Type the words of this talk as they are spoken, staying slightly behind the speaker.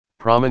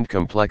Promind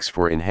Complex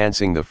for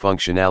enhancing the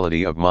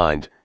functionality of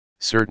mind,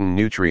 certain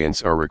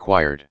nutrients are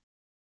required.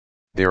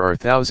 There are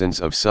thousands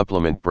of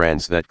supplement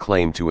brands that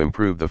claim to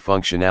improve the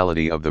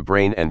functionality of the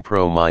brain, and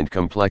Promind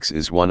Complex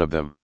is one of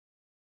them.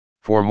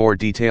 For more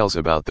details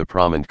about the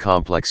Promind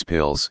Complex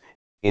pills,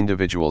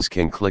 individuals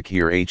can click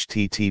here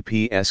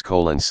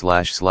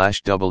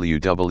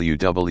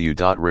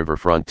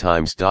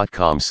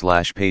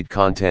https://www.riverfronttimes.com/paid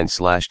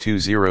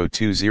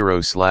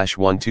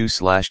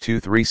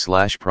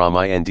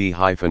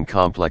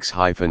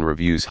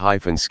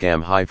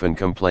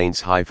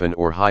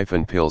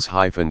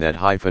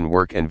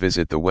and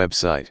visit the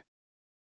website.